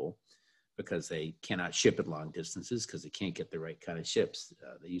except local, because they cannot ship at long distances because they can't get the right kind of ships.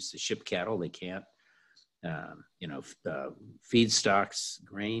 They used to ship cattle. They can't. Feedstocks,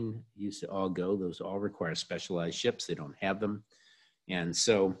 grain used to all go. Those all require specialized ships. They don't have them. And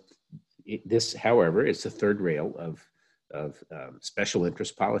so this, however, is the third rail of special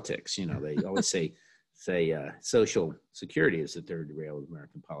interest politics. They always say Social Security is the third rail of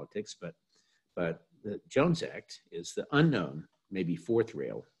American politics, but the Jones Act is the unknown, maybe fourth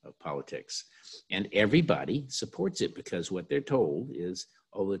rail of politics. And everybody supports it because what they're told is,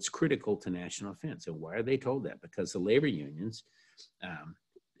 oh, it's critical to national defense. And why are they told that? Because the labor unions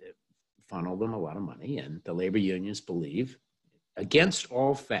funnel them a lot of money, and the labor unions believe, against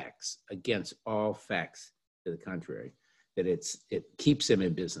all facts to the contrary, that it keeps them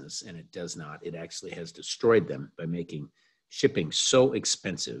in business, and it does not. It actually has destroyed them by making shipping so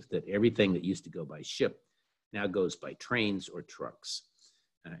expensive that everything that used to go by ship now goes by trains or trucks,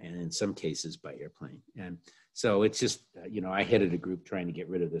 and in some cases by airplane. And so it's just, I headed a group trying to get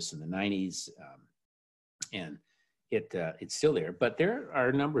rid of this in the 90s, and it's still there. But there are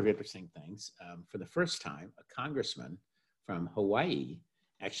a number of interesting things. For the first time, a congressman from Hawaii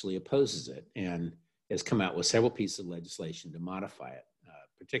actually opposes it and has come out with several pieces of legislation to modify it,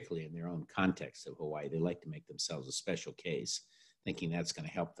 particularly in their own context of Hawaii. They like to make themselves a special case, thinking that's going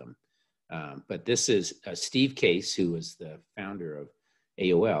to help them. But this is Steve Case, who was the founder of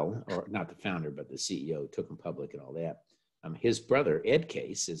AOL, or not the founder, but the CEO, took them public and all that. His brother, Ed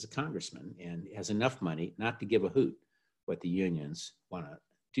Case, is a congressman and has enough money not to give a hoot what the unions want to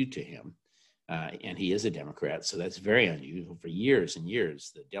do to him. And he is a Democrat, so that's very unusual. For years and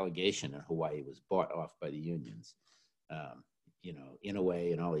years, the delegation in Hawaii was bought off by the unions, in a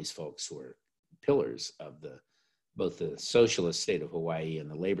way, and all these folks were pillars of both the socialist state of Hawaii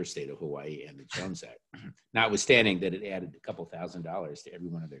and the labor state of Hawaii and the Jones Act, notwithstanding that it added a couple $1,000s to every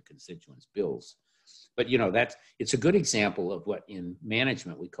one of their constituents' bills. But, it's a good example of what in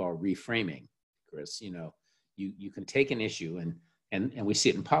management we call reframing, Chris. You can take an issue, and we see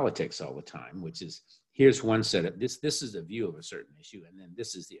it in politics all the time, which is, here's one set of this is a view of a certain issue, and then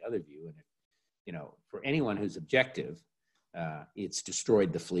this is the other view. And for anyone who's objective, it's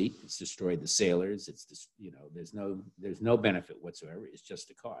destroyed the fleet, it's destroyed the sailors, there's no benefit whatsoever. It's just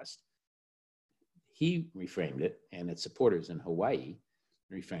a cost. He reframed it, and its supporters in Hawaii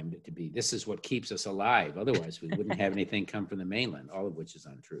reframed it to be, this is what keeps us alive. Otherwise, we wouldn't have anything come from the mainland, all of which is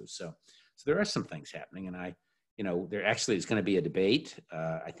untrue. So there are some things happening, and there actually is going to be a debate,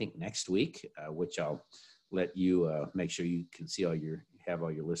 I think next week, which I'll let you make sure you can see have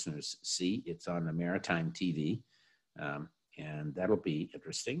all your listeners see. It's on the Maritime TV, and that'll be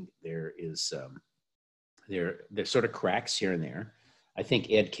interesting. There's sort of cracks here and there. I think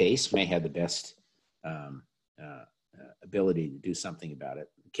Ed Case may have the best ability to do something about it.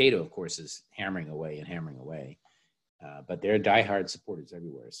 Cato, of course, is hammering away, but there are diehard supporters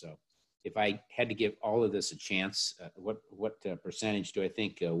everywhere. So if I had to give all of this a chance, what percentage do I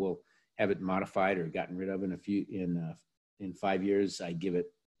think we'll have it modified or gotten rid of in 5 years? I give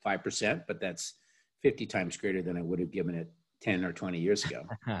it 5%, but that's 50 times greater than I would have given it 10 or 20 years ago.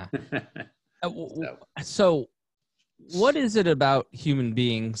 So what is it about human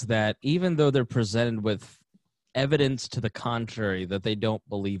beings that even though they're presented with evidence to the contrary, that they don't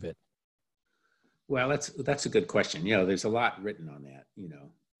believe it? Well, that's a good question. There's a lot written on that,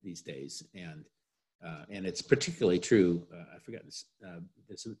 these days. And it's particularly true. I forgot this.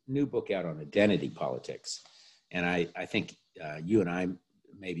 There's a new book out on identity politics. And I think you and I,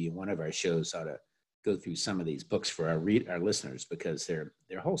 maybe in one of our shows, ought to go through some of these books for our listeners, because they're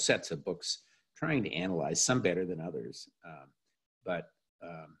whole sets of books trying to analyze, some better than others. But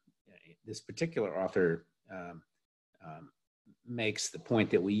this particular author makes the point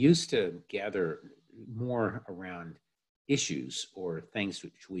that we used to gather more around issues or things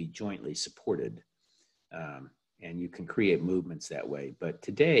which we jointly supported, and you can create movements that way. But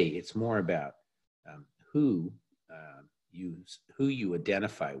today, it's more about who you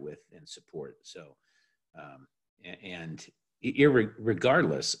identify with and support. So, and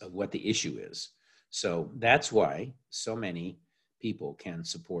regardless of what the issue is. So that's why so many people can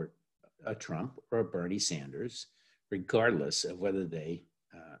support a Trump or a Bernie Sanders, regardless of whether they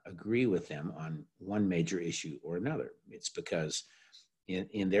agree with them on one major issue or another. It's because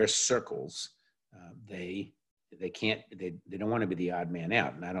in their circles, they don't want to be the odd man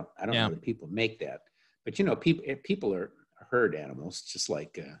out. And I don't know that people make that, but people are herd animals, just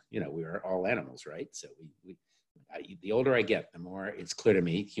like we are all animals, right? So the older I get, the more it's clear to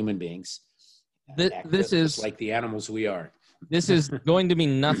me human beings this is like the animals we are. This is going to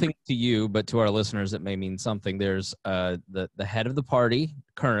mean nothing to you, but to our listeners, it may mean something. There's the head of the party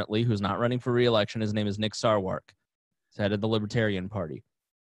currently, who's not running for re-election. His name is Nick Sarwark. He's head of the Libertarian Party.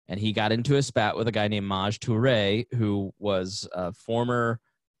 And he got into a spat with a guy named Maj Toure, who was a former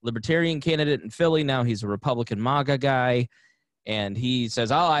Libertarian candidate in Philly. Now he's a Republican MAGA guy. And he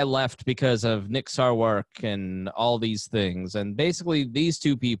says, I left because of Nick Sarwark and all these things. And basically these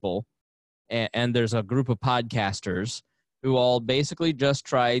two people, and there's a group of podcasters who all basically just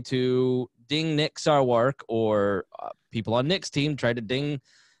try to ding Nick Sarwark, or people on Nick's team try to ding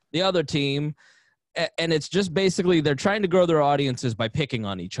the other team. And it's just basically they're trying to grow their audiences by picking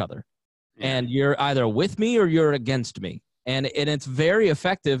on each other. Yeah. And you're either with me or you're against me. And it's very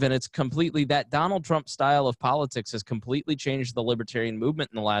effective, and it's completely that Donald Trump style of politics has completely changed the libertarian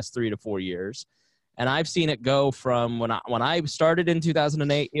movement in the last 3 to 4 years. And I've seen it go from when I started in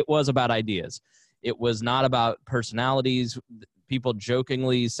 2008, it was about ideas. It was not about personalities. People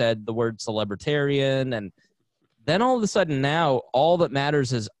jokingly said the word celebritarian. And then all of a sudden now, all that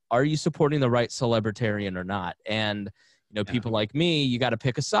matters is, are you supporting the right celebritarian or not? And, people like me, you got to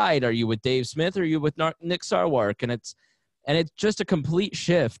pick a side. Are you with Dave Smith or are you with Nick Sarwark? And it's just a complete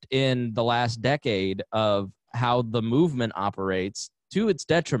shift in the last decade of how the movement operates, to its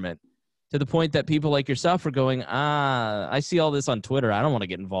detriment, to the point that people like yourself are going, I see all this on Twitter. I don't want to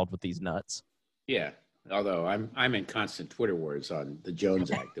get involved with these nuts. Yeah, although I'm in constant Twitter wars on the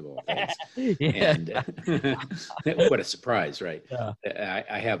Jones Act of all things. Yeah. And what a surprise, right? Yeah.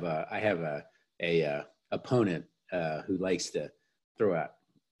 I have a opponent who likes to throw out.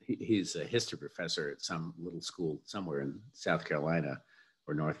 He's a history professor at some little school somewhere in South Carolina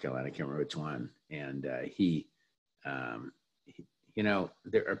or North Carolina. I can't remember which one. And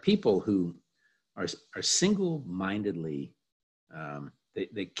there are people who are single-mindedly.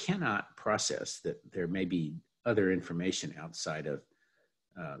 They cannot process that there may be other information outside of,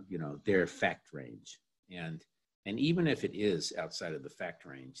 their fact range. And even if it is outside of the fact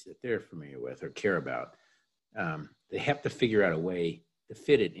range that they're familiar with or care about, they have to figure out a way to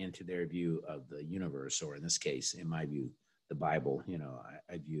fit it into their view of the universe, or in this case, in my view, the Bible.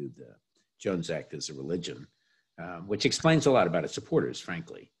 I view the Jones Act is a religion, which explains a lot about its supporters,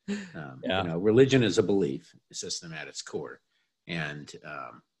 frankly. Religion is a belief system at its core. And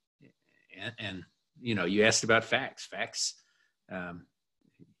you asked about facts. Facts,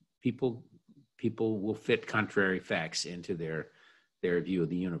 people will fit contrary facts into their view of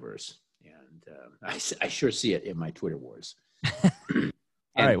the universe. And I sure see it in my Twitter wars.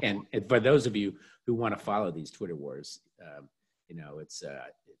 And for those of you who want to follow these Twitter wars, it's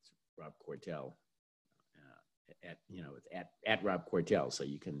Rob Quartel at Rob Quartel, so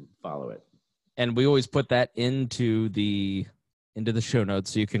you can follow it. And we always put that into the show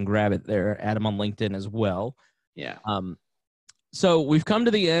notes, so you can grab it there. Add him on LinkedIn as well. Yeah. So we've come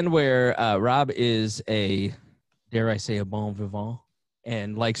to the end where Rob is dare I say, a bon vivant,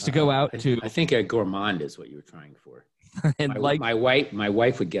 and likes to go out to. I think a gourmand is what you were trying for. And my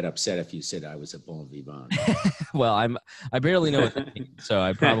wife would get upset if you said I was a bon vivant. Well, I barely know what that means, so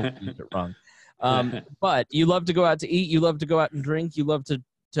I probably used it wrong. But you love to go out to eat. You love to go out and drink. You love to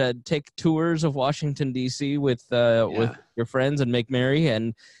take tours of Washington, D.C. with your friends and make merry.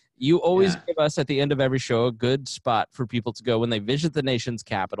 And you always give us at the end of every show a good spot for people to go when they visit the nation's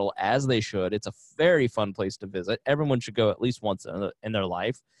capital, as they should. It's a very fun place to visit. Everyone should go at least once in their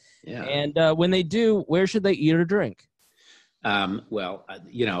life. Yeah. And when they do, where should they eat or drink?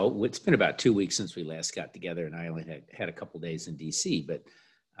 It's been about 2 weeks since we last got together, and I only had a couple days in D.C., but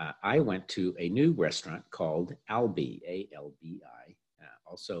I went to a new restaurant called Albi, A-L-B-I,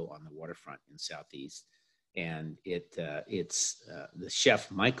 also on the waterfront in Southeast. And it's the chef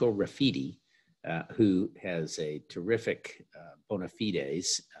Michael Rafidi, who has a terrific bona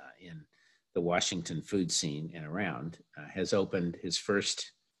fides in the Washington food scene and around, has opened his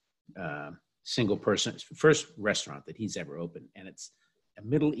first first restaurant that he's ever opened. And it's a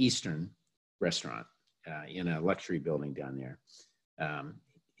Middle Eastern restaurant in a luxury building down there.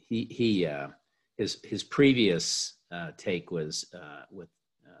 His previous take was with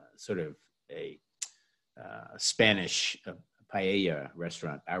sort of a Spanish paella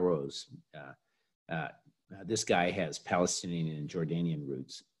restaurant, Arroz. This guy has Palestinian and Jordanian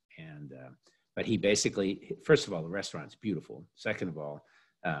roots, but he basically, first of all, the restaurant's beautiful. Second of all,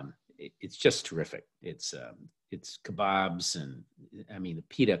 it's just terrific. It's kebabs, and I mean the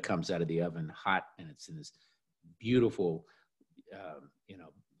pita comes out of the oven hot, and it's in this beautiful,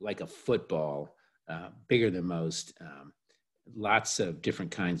 like a football, bigger than most. Lots of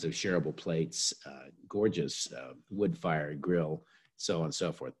different kinds of shareable plates, gorgeous wood-fired grill, so on and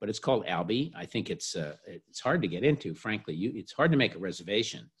so forth. But it's called Albi. I think it's hard to get into, frankly. It's hard to make a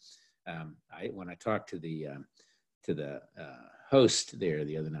reservation. When I talked to the host there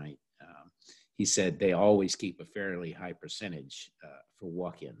the other night, he said they always keep a fairly high percentage for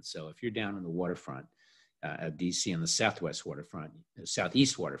walk-ins. So if you're down on the waterfront of DC, on the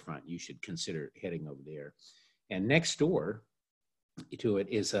southeast waterfront, you should consider heading over there. And next door to it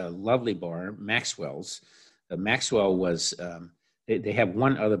is a lovely bar, Maxwell's. Maxwell was, they have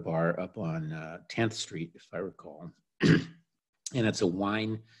one other bar up on 10th Street, if I recall. And it's a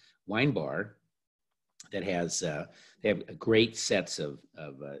wine bar that has, they have great sets of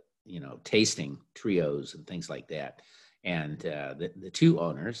tasting trios and things like that. And the two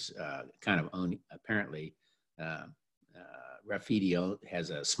owners kind of own, apparently, Rafidi has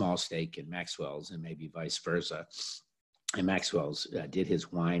a small stake in Maxwell's, and maybe vice versa. And Maxwell's did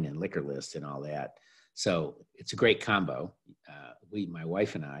his wine and liquor list and all that. So it's a great combo. My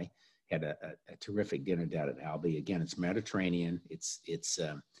wife and I had a terrific dinner down at Albi. Again, it's Mediterranean. It's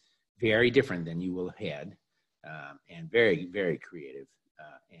very different than you will have had, and very, very creative.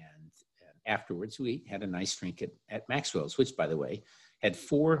 And afterwards, we had a nice drink at Maxwell's, which, by the way, had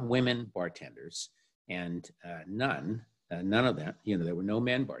 4 women bartenders, and none of them, there were no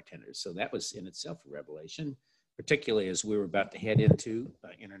men bartenders. So that was in itself a revelation, particularly as we were about to head into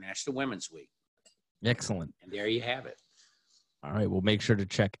International Women's Week. Excellent. And there you have it. All right, we'll make sure to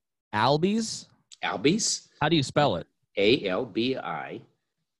check Albi's. Albi's. How do you spell it? A-L-B-I.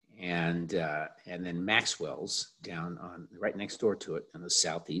 And then Maxwell's down on right next door to it on the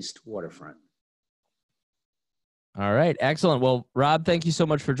southeast waterfront. All right, excellent. Well, Rob, thank you so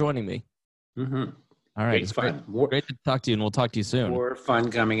much for joining me. Mm-hmm. All right, it's fun. Great to talk to you, and we'll talk to you soon. More fun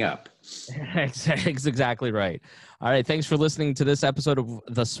coming up. That's exactly right. All right, thanks for listening to this episode of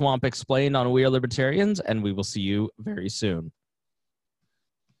The Swamp Explained on We Are Libertarians, and we will see you very soon.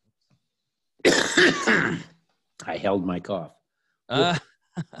 I held my cough.